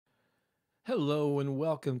Hello and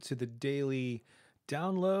welcome to the daily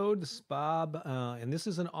download. This is Bob, and this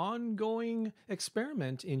is an ongoing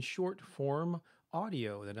experiment in short form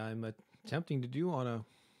audio that I'm attempting to do on a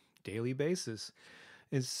daily basis.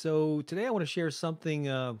 And so today I want to share something.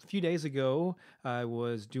 A few days ago, I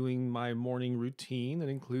was doing my morning routine that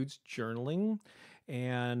includes journaling.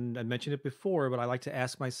 And I mentioned it before, but I like to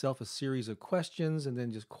ask myself a series of questions and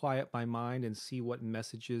then just quiet my mind and see what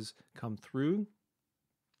messages come through.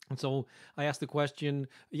 And so I asked the question,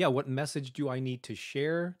 yeah, what message do I need to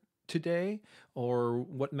share today? Or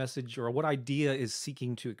what message or what idea is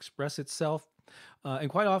seeking to express itself? And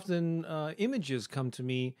quite often, images come to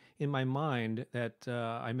me in my mind that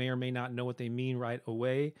I may or may not know what they mean right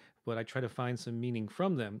away, but I try to find some meaning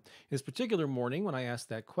from them. This particular morning, when I asked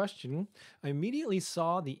that question, I immediately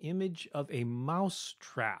saw the image of a mouse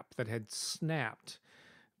trap that had snapped,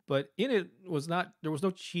 but in it was not there was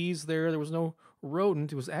no cheese there was no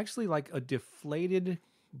rodent. It was actually like a deflated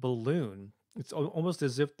balloon. It's almost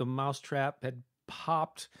as if the mousetrap had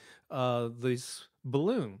popped this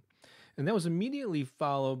balloon, and that was immediately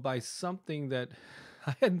followed by something that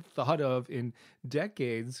I hadn't thought of in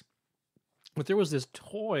decades. But there was this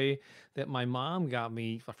toy that my mom got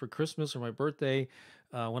me for Christmas or my birthday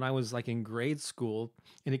when I was like in grade school,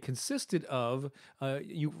 and it consisted of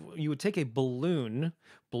you would take a balloon,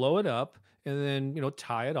 blow it up, and then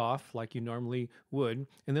tie it off like you normally would,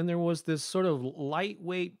 and then there was this sort of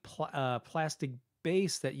lightweight plastic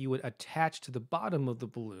base that you would attach to the bottom of the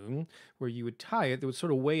balloon where you would tie it that would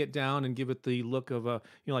sort of weigh it down and give it the look of a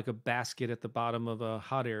like a basket at the bottom of a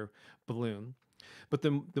hot air balloon. But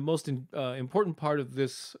the most important part of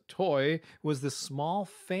this toy was this small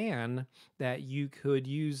fan that you could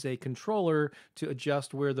use a controller to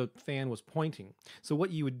adjust where the fan was pointing. So what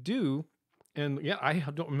you would do, and yeah, I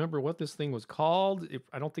don't remember what this thing was called.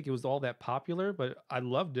 I don't think it was all that popular, but I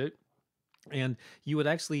loved it. And you would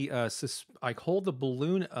actually like hold the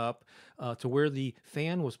balloon up to where the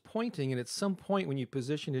fan was pointing, and at some point when you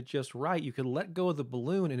positioned it just right, you could let go of the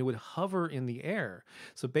balloon and it would hover in the air.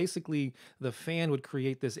 So basically the fan would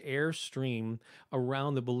create this air stream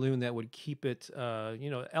around the balloon that would keep it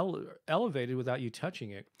elevated without you touching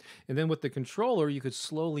it. And then with the controller you could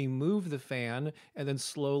slowly move the fan and then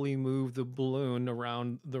slowly move the balloon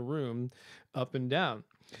around the room up and down.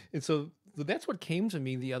 And so that's what came to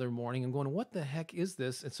me the other morning. I'm going, what the heck is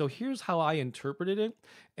this? And so here's how I interpreted it.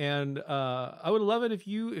 And I would love it if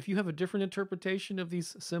you have a different interpretation of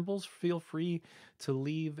these symbols. Feel free to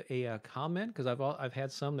leave a comment, because I've had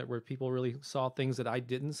some that where people really saw things that I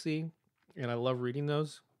didn't see, and I love reading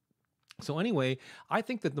those. So anyway, I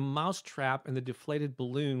think that the mouse trap and the deflated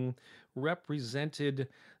balloon represented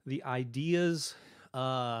the ideas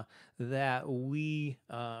uh, that we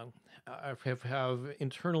have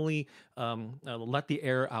internally let the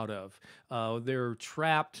air out of. They're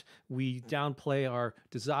trapped. We downplay our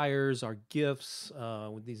desires, our gifts,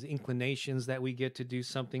 with these inclinations that we get to do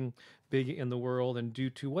something big in the world and due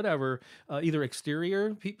to whatever, either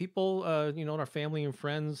exterior people, in our family and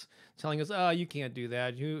friends telling us, "Oh, you can't do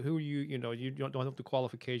that. Who are you? You don't have the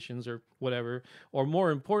qualifications or whatever." Or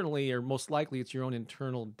more importantly, or most likely, it's your own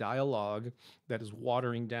internal dialogue that is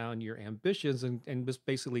watering down your ambitions and just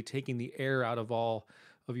basically taking the air out of all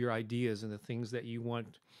of your ideas and the things that you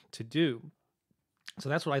want to do. So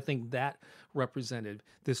that's what I think that represented.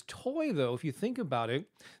 This toy, though, if you think about it,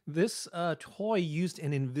 this toy used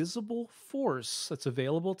an invisible force that's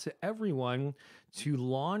available to everyone to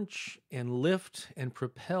launch and lift and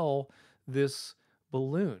propel this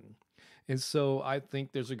balloon. And so I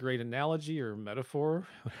think there's a great analogy or metaphor,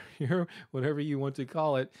 whatever you want to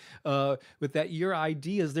call it, with that your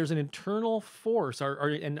ideas, there's an internal force or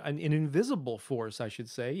an invisible force, I should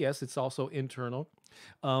say. Yes, it's also internal,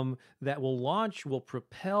 that will launch, will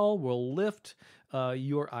propel, will lift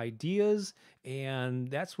your ideas. And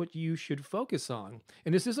that's what you should focus on.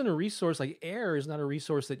 And this isn't a resource like air is not a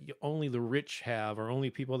resource that only the rich have or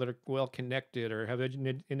only people that are well connected or have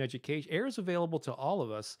an education. Air is available to all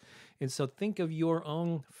of us. And so think of your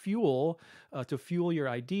own fuel to fuel your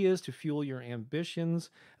ideas, to fuel your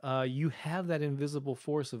ambitions. You have that invisible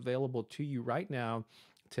force available to you right now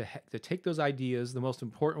to take those ideas, the most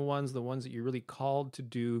important ones, the ones that you're really called to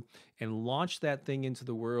do, and launch that thing into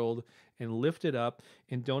the world and lift it up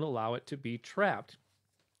and don't allow it to be trapped.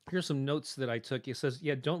 Here's some notes that I took. It says,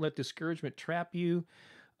 yeah, don't let discouragement trap you.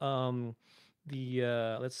 The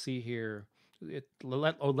Let's see here.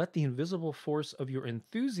 Let the invisible force of your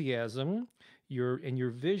enthusiasm,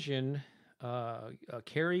 your vision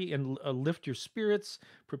carry and lift your spirits,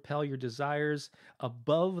 propel your desires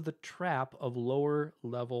above the trap of lower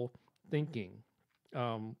level thinking.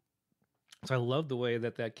 Um, So I love the way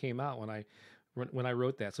that that came out when I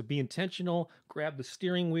wrote that. So be intentional, grab the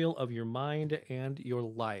steering wheel of your mind and your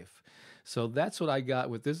life. So that's what I got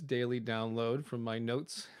with this daily download from my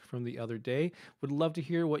notes from the other day. Would love to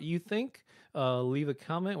hear what you think. Leave a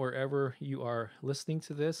comment wherever you are listening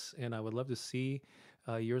to this, and I would love to see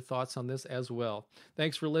your thoughts on this as well.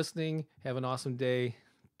 Thanks for listening. Have an awesome day.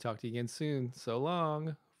 Talk to you again soon. So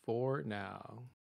long for now.